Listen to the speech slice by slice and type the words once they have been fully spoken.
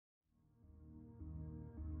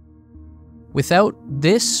Without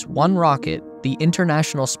this one rocket, the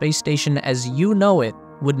International Space Station as you know it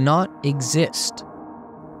would not exist.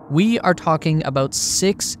 We are talking about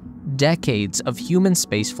 6 decades of human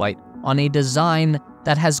spaceflight on a design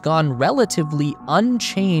that has gone relatively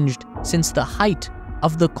unchanged since the height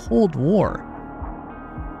of the Cold War.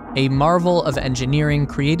 A marvel of engineering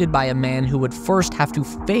created by a man who would first have to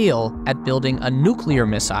fail at building a nuclear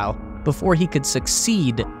missile before he could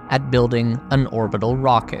succeed at building an orbital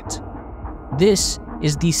rocket. This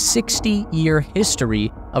is the 60-year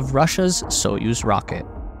history of Russia's Soyuz rocket.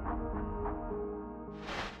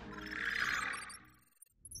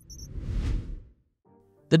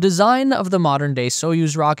 The design of the modern-day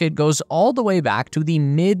Soyuz rocket goes all the way back to the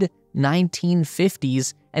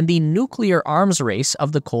mid-1950s and the nuclear arms race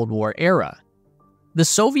of the Cold War era. The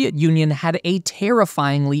Soviet Union had a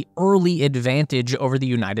terrifyingly early advantage over the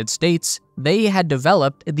United States. They had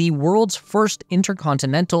developed the world's first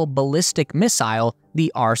intercontinental ballistic missile, the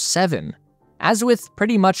R-7. As with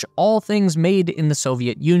pretty much all things made in the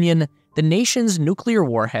Soviet Union, the nation's nuclear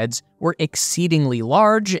warheads were exceedingly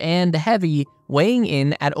large and heavy, weighing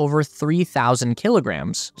in at over 3,000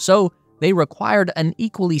 kilograms, so they required an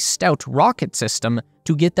equally stout rocket system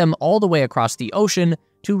to get them all the way across the ocean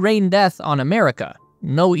to rain death on America.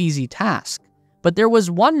 No easy task. But there was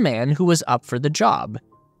one man who was up for the job.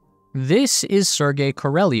 This is Sergei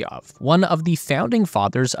Korolyov, one of the founding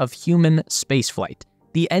fathers of human spaceflight,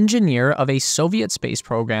 the engineer of a Soviet space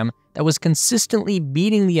program that was consistently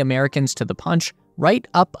beating the Americans to the punch right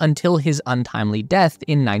up until his untimely death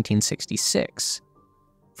in 1966.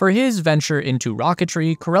 For his venture into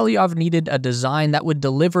rocketry, Korolyov needed a design that would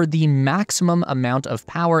deliver the maximum amount of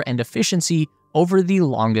power and efficiency over the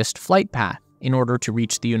longest flight path. In order to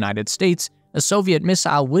reach the United States, a Soviet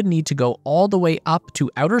missile would need to go all the way up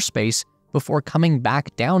to outer space before coming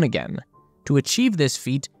back down again. To achieve this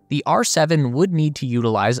feat, the R-7 would need to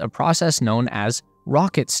utilize a process known as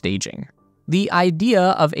rocket staging. The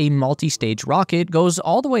idea of a multi-stage rocket goes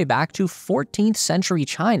all the way back to 14th century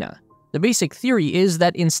China. The basic theory is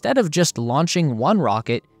that instead of just launching one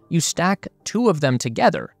rocket, you stack 2 of them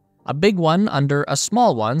together, a big one under a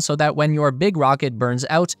small one so that when your big rocket burns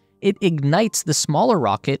out, it ignites the smaller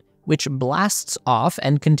rocket, which blasts off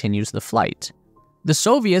and continues the flight. The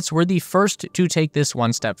Soviets were the first to take this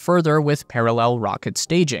one step further with parallel rocket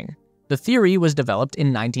staging. The theory was developed in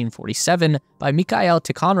 1947 by Mikhail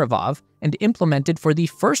Tikhonravov and implemented for the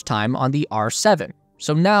first time on the R-7.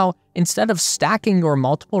 So now, instead of stacking your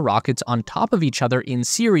multiple rockets on top of each other in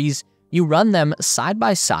series, you run them side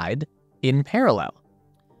by side in parallel.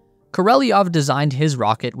 Korolyov designed his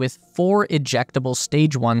rocket with 4 ejectable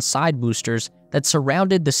Stage 1 side boosters that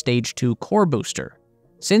surrounded the Stage 2 core booster.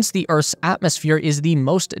 Since the Earth's atmosphere is the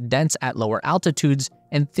most dense at lower altitudes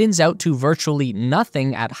and thins out to virtually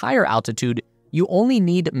nothing at higher altitude, you only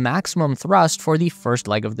need maximum thrust for the first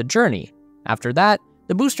leg of the journey. After that,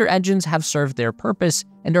 the booster engines have served their purpose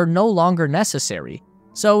and are no longer necessary.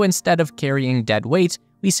 So instead of carrying dead weight,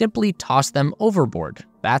 we simply toss them overboard.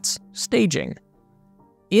 That's staging.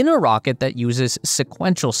 In a rocket that uses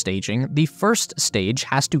sequential staging, the first stage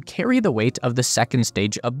has to carry the weight of the second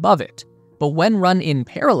stage above it. But when run in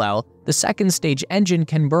parallel, the second stage engine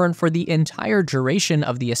can burn for the entire duration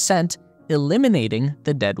of the ascent, eliminating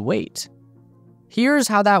the dead weight. Here's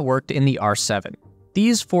how that worked in the R-7.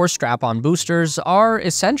 These 4 strap-on boosters are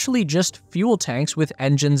essentially just fuel tanks with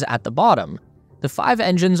engines at the bottom. The 5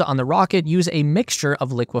 engines on the rocket use a mixture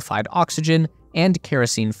of liquefied oxygen and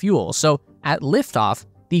kerosene fuel, so at liftoff,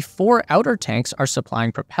 the 4 outer tanks are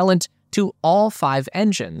supplying propellant to all 5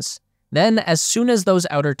 engines. Then, as soon as those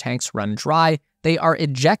outer tanks run dry, they are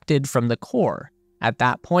ejected from the core. At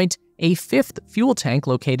that point, a 5th fuel tank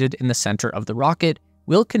located in the center of the rocket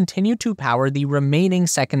will continue to power the remaining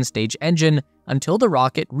second stage engine until the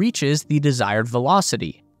rocket reaches the desired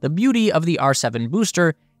velocity. The beauty of the R-7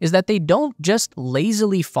 booster is that they don't just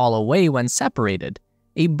lazily fall away when separated.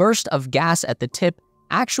 A burst of gas at the tip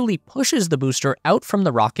actually pushes the booster out from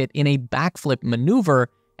the rocket in a backflip maneuver,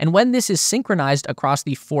 and when this is synchronized across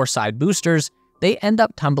the 4 side boosters, they end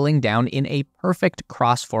up tumbling down in a perfect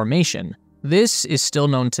cross formation. This is still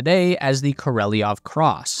known today as the Korolyov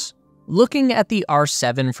cross. Looking at the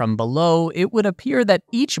R-7 from below, it would appear that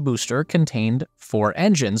each booster contained 4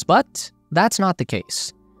 engines, but that's not the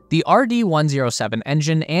case. The RD-107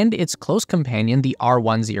 engine and its close companion, the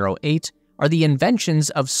R-108, are the inventions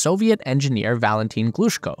of Soviet engineer Valentin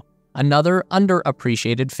Glushko, another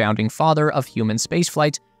underappreciated founding father of human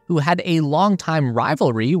spaceflight who had a long-time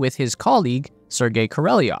rivalry with his colleague, Sergei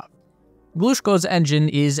Korolyov. Glushko's engine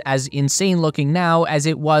is as insane looking now as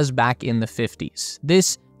it was back in the 50s.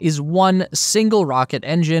 This is one single rocket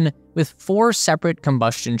engine with 4 separate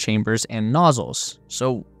combustion chambers and nozzles.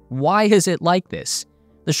 So why is it like this?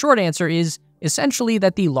 The short answer is essentially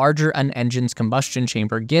that the larger an engine's combustion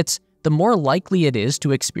chamber gets, the more likely it is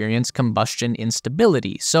to experience combustion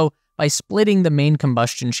instability. So by splitting the main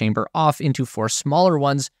combustion chamber off into 4 smaller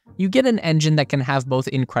ones, you get an engine that can have both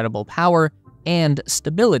incredible power and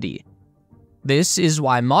stability. This is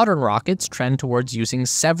why modern rockets trend towards using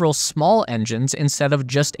several small engines instead of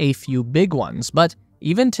just a few big ones, but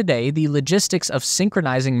even today, the logistics of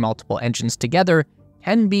synchronizing multiple engines together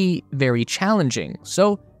can be very challenging.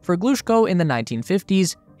 So for Glushko in the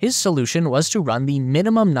 1950s, his solution was to run the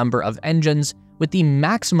minimum number of engines with the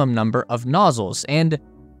maximum number of nozzles, and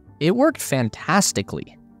it worked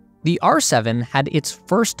fantastically. The R7 had its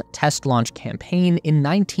first test launch campaign in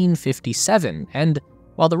 1957, and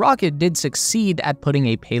while the rocket did succeed at putting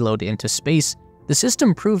a payload into space, the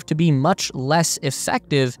system proved to be much less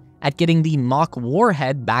effective at getting the Mach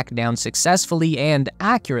warhead back down successfully and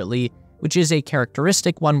accurately, which is a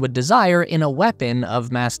characteristic one would desire in a weapon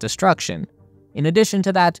of mass destruction. In addition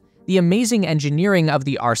to that, the amazing engineering of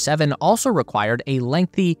the R7 also required a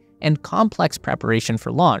lengthy and complex preparation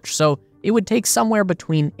for launch, so it would take somewhere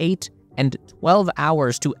between 8 and 12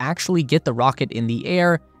 hours to actually get the rocket in the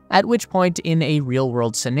air, at which point in a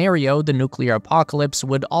real-world scenario, the nuclear apocalypse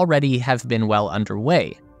would already have been well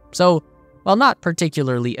underway. So, while not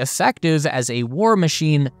particularly effective as a war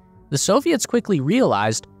machine, the Soviets quickly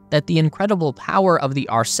realized that the incredible power of the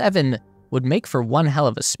R7 would make for one hell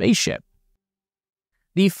of a spaceship.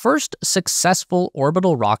 The first successful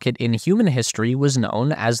orbital rocket in human history was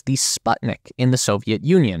known as the Sputnik in the Soviet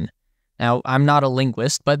Union. Now, I'm not a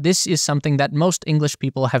linguist, but this is something that most English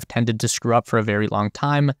people have tended to screw up for a very long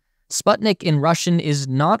time. Sputnik in Russian is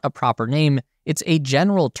not a proper name, it's a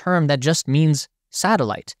general term that just means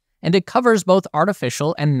satellite, and it covers both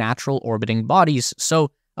artificial and natural orbiting bodies,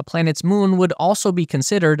 so a planet's moon would also be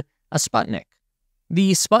considered a Sputnik.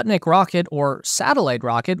 The Sputnik rocket, or satellite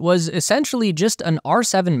rocket, was essentially just an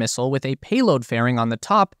R7 missile with a payload fairing on the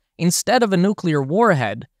top instead of a nuclear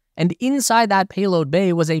warhead, and inside that payload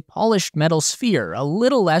bay was a polished metal sphere a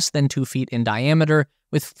little less than 2 feet in diameter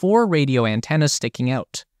with 4 radio antennas sticking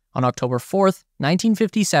out. On October 4th,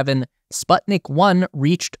 1957, Sputnik 1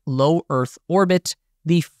 reached low Earth orbit,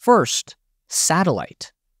 the first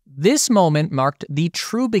satellite. This moment marked the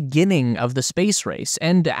true beginning of the space race,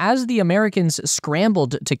 and as the Americans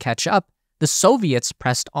scrambled to catch up, the Soviets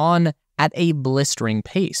pressed on at a blistering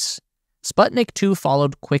pace. Sputnik 2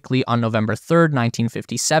 followed quickly on November 3rd,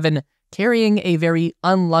 1957, carrying a very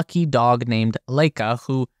unlucky dog named Laika,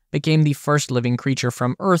 who became the first living creature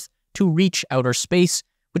from Earth to reach outer space,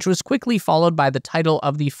 which was quickly followed by the title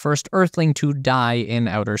of the first Earthling to die in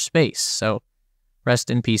outer space. So,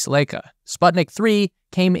 rest in peace, Laika. Sputnik 3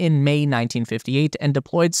 came in May 1958 and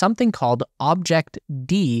deployed something called Object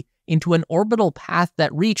D into an orbital path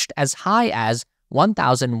that reached as high as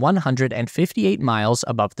 1,158 miles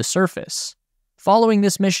above the surface. Following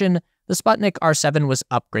this mission, the Sputnik R7 was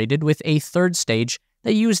upgraded with a third stage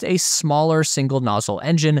that used a smaller single-nozzle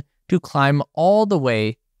engine to climb all the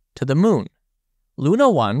way to the moon. Luna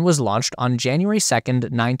 1 was launched on January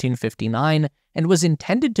 2nd, 1959, and was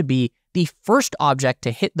intended to be the first object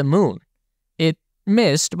to hit the moon. It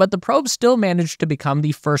missed, but the probe still managed to become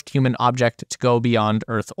the first human object to go beyond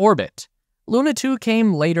Earth orbit. Luna 2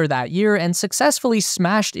 came later that year and successfully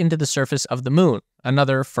smashed into the surface of the moon,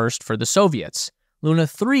 another first for the Soviets. Luna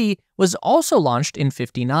 3 was also launched in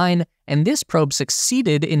 '59, and this probe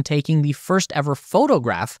succeeded in taking the first ever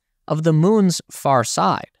photograph of the moon's far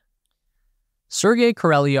side. Sergei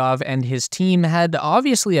Korolyov and his team had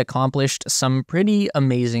obviously accomplished some pretty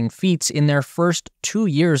amazing feats in their first 2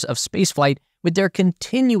 years of spaceflight with their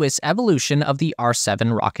continuous evolution of the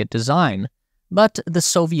R7 rocket design. But the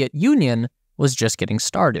Soviet Union was just getting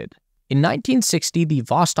started. In 1960, the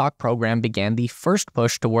Vostok Program began the first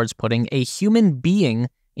push towards putting a human being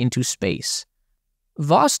into space.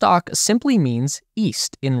 Vostok simply means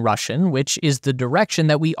east in Russian, which is the direction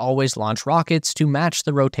that we always launch rockets to match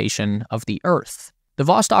the rotation of the Earth. The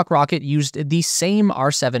Vostok rocket used the same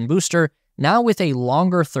R7 booster, now with a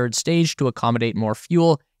longer third stage to accommodate more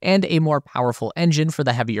fuel and a more powerful engine for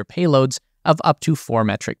the heavier payloads of up to 4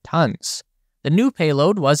 metric tons. The new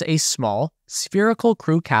payload was a small, spherical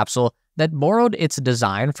crew capsule that borrowed its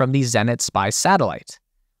design from the Zenit spy satellite.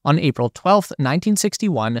 On April 12,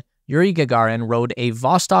 1961, Yuri Gagarin rode a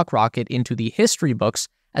Vostok rocket into the history books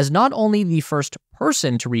as not only the first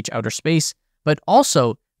person to reach outer space, but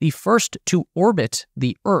also the first to orbit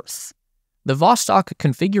the Earth. The Vostok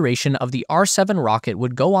configuration of the R7 rocket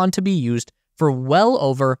would go on to be used for well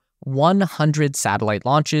over 100 satellite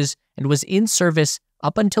launches and was in service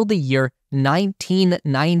up until the year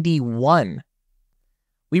 1991.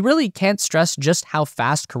 We really can't stress just how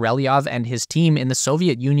fast Korolev and his team in the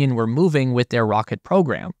Soviet Union were moving with their rocket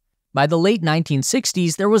program. By the late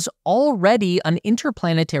 1960s, there was already an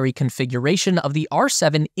interplanetary configuration of the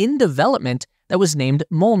R-7 in development that was named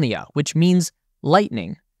Molniya, which means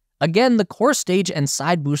lightning. Again, the core stage and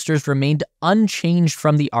side boosters remained unchanged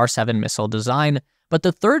from the R-7 missile design, but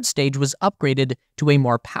the third stage was upgraded to a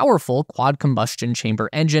more powerful quad combustion chamber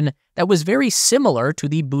engine that was very similar to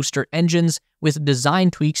the booster engines, with design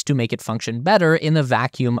tweaks to make it function better in the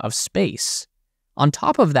vacuum of space. On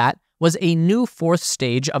top of that was a new fourth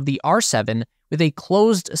stage of the R-7 with a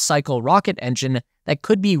closed-cycle rocket engine that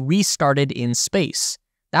could be restarted in space.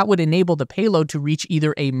 That would enable the payload to reach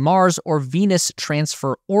either a Mars or Venus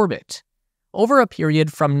transfer orbit. Over a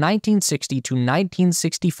period from 1960 to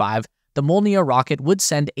 1965, the Molniya rocket would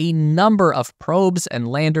send a number of probes and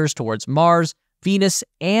landers towards Mars, Venus,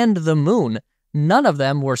 and the Moon. None of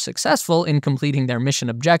them were successful in completing their mission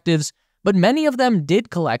objectives, but many of them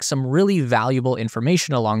did collect some really valuable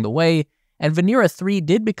information along the way, and Venera 3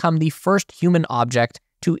 did become the first human object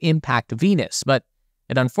to impact Venus, but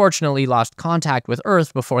it unfortunately lost contact with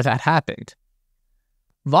Earth before that happened.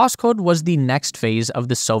 Voskhod was the next phase of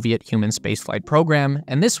the Soviet human spaceflight program,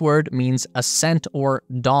 and this word means ascent or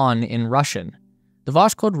dawn in Russian. The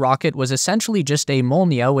Voskhod rocket was essentially just a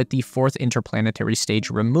Molniya with the fourth interplanetary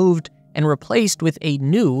stage removed and replaced with a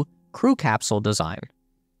new crew capsule design.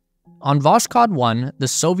 On Voskhod 1, the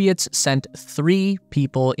Soviets sent 3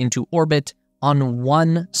 people into orbit on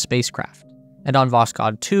one spacecraft, and on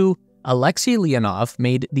Voskhod 2, Alexei Leonov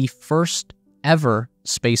made the first ever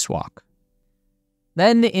spacewalk.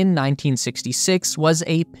 Then in 1966 was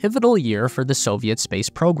a pivotal year for the Soviet space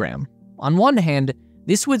program. On one hand,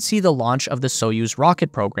 this would see the launch of the Soyuz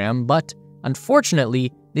rocket program, but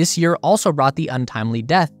unfortunately, this year also brought the untimely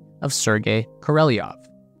death of Sergei Korolev.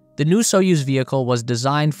 The new Soyuz vehicle was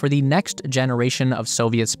designed for the next generation of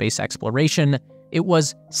Soviet space exploration. It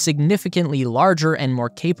was significantly larger and more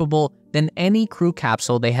capable than any crew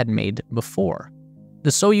capsule they had made before.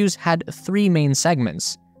 The Soyuz had 3 main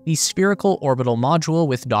segments: the spherical orbital module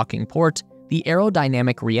with docking port, the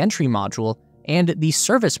aerodynamic reentry module, and the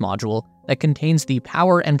service module that contains the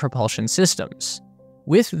power and propulsion systems.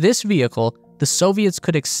 With this vehicle, the Soviets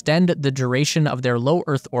could extend the duration of their low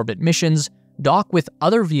Earth orbit missions, dock with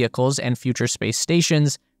other vehicles and future space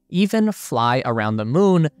stations, even fly around the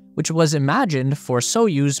Moon, which was imagined for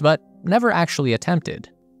Soyuz but never actually attempted.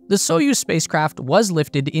 The Soyuz spacecraft was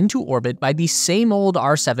lifted into orbit by the same old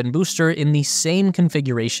R-7 booster in the same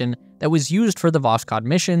configuration that was used for the Voskhod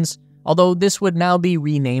missions, although this would now be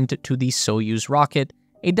renamed to the Soyuz rocket,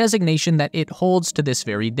 a designation that it holds to this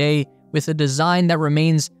very day, with a design that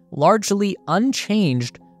remains largely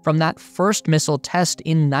unchanged from that first missile test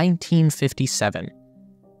in 1957.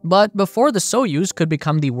 But before the Soyuz could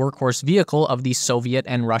become the workhorse vehicle of the Soviet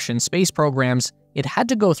and Russian space programs, it had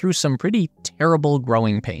to go through some pretty terrible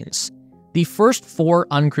growing pains. The first 4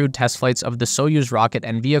 uncrewed test flights of the Soyuz rocket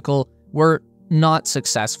and vehicle were not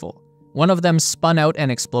successful. One of them spun out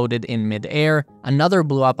and exploded in mid-air, another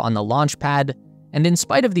blew up on the launch pad, and in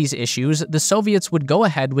spite of these issues, the Soviets would go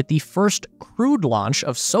ahead with the first crewed launch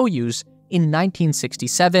of Soyuz in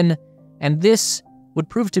 1967, and this would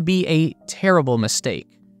prove to be a terrible mistake.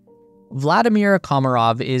 Vladimir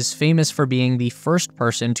Komarov is famous for being the first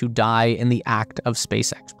person to die in the act of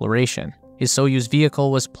space exploration. His Soyuz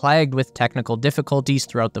vehicle was plagued with technical difficulties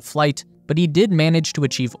throughout the flight, but he did manage to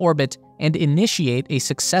achieve orbit and initiate a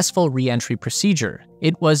successful re-entry procedure.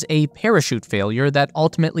 It was a parachute failure that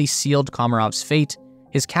ultimately sealed Komarov's fate.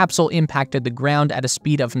 His capsule impacted the ground at a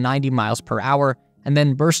speed of 90 miles per hour and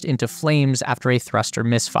then burst into flames after a thruster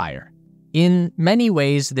misfire. In many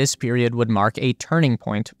ways, this period would mark a turning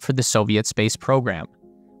point for the Soviet space program.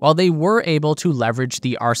 While they were able to leverage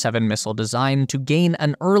the R-7 missile design to gain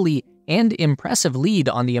an early and impressive lead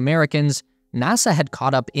on the Americans, NASA had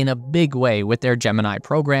caught up in a big way with their Gemini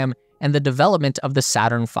program, and the development of the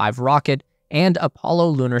Saturn V rocket and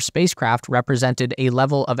Apollo lunar spacecraft represented a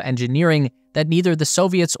level of engineering that neither the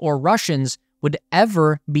Soviets or Russians would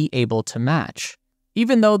ever be able to match.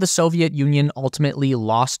 Even though the Soviet Union ultimately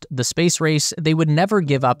lost the space race, they would never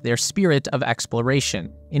give up their spirit of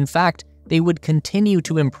exploration. In fact, they would continue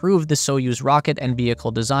to improve the Soyuz rocket and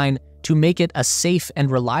vehicle design to make it a safe and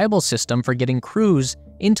reliable system for getting crews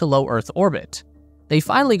into low Earth orbit. They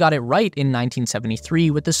finally got it right in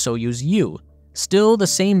 1973 with the Soyuz U, still the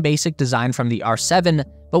same basic design from the R-7,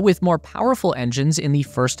 but with more powerful engines in the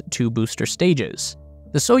first 2 booster stages.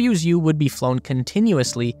 The Soyuz U would be flown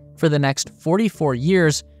continuously for the next 44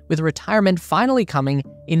 years, with retirement finally coming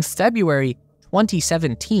in February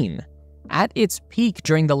 2017. At its peak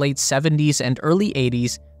during the late 70s and early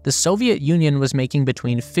 80s, the Soviet Union was making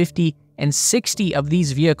between 50 and 60 of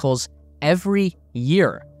these vehicles every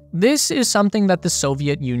year. This is something that the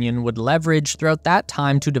Soviet Union would leverage throughout that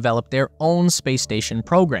time to develop their own space station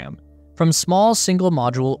program. From small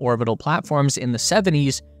single-module orbital platforms in the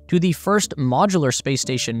 70s to the first modular space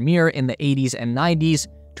station Mir in the 80s and 90s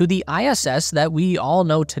to the ISS that we all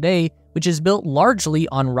know today, which is built largely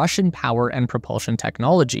on Russian power and propulsion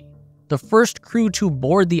technology. The first crew to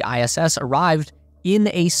board the ISS arrived in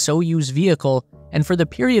a Soyuz vehicle, and for the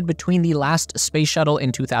period between the last space shuttle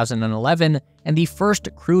in 2011 and the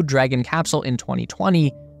first Crew Dragon capsule in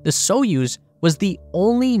 2020, the Soyuz was the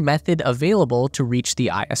only method available to reach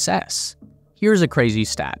the ISS. Here's a crazy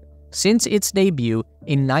stat. Since its debut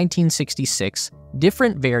in 1966,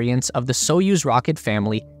 different variants of the Soyuz rocket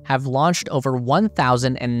family have launched over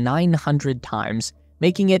 1,900 times,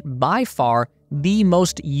 making it by far the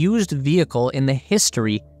most used vehicle in the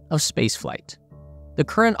history of spaceflight. The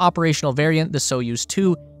current operational variant, the Soyuz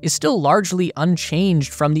 2, is still largely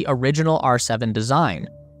unchanged from the original R7 design.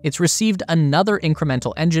 It's received another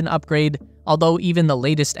incremental engine upgrade, although even the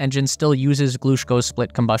latest engine still uses Glushko's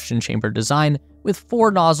split combustion chamber design with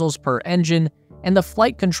 4 nozzles per engine, and the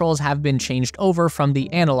flight controls have been changed over from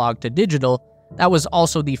the analog to digital. That was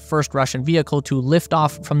also the first Russian vehicle to lift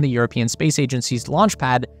off from the European Space Agency's launch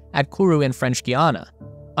pad at Kourou in French Guiana.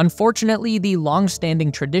 Unfortunately, the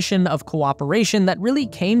long-standing tradition of cooperation that really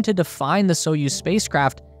came to define the Soyuz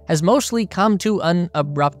spacecraft has mostly come to an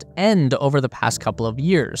abrupt end over the past couple of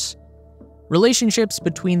years. Relationships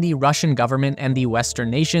between the Russian government and the Western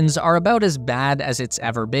nations are about as bad as it's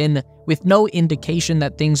ever been, with no indication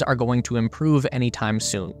that things are going to improve anytime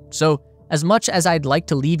soon. So, as much as I'd like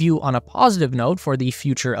to leave you on a positive note for the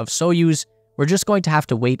future of Soyuz, we're just going to have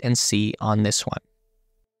to wait and see on this one.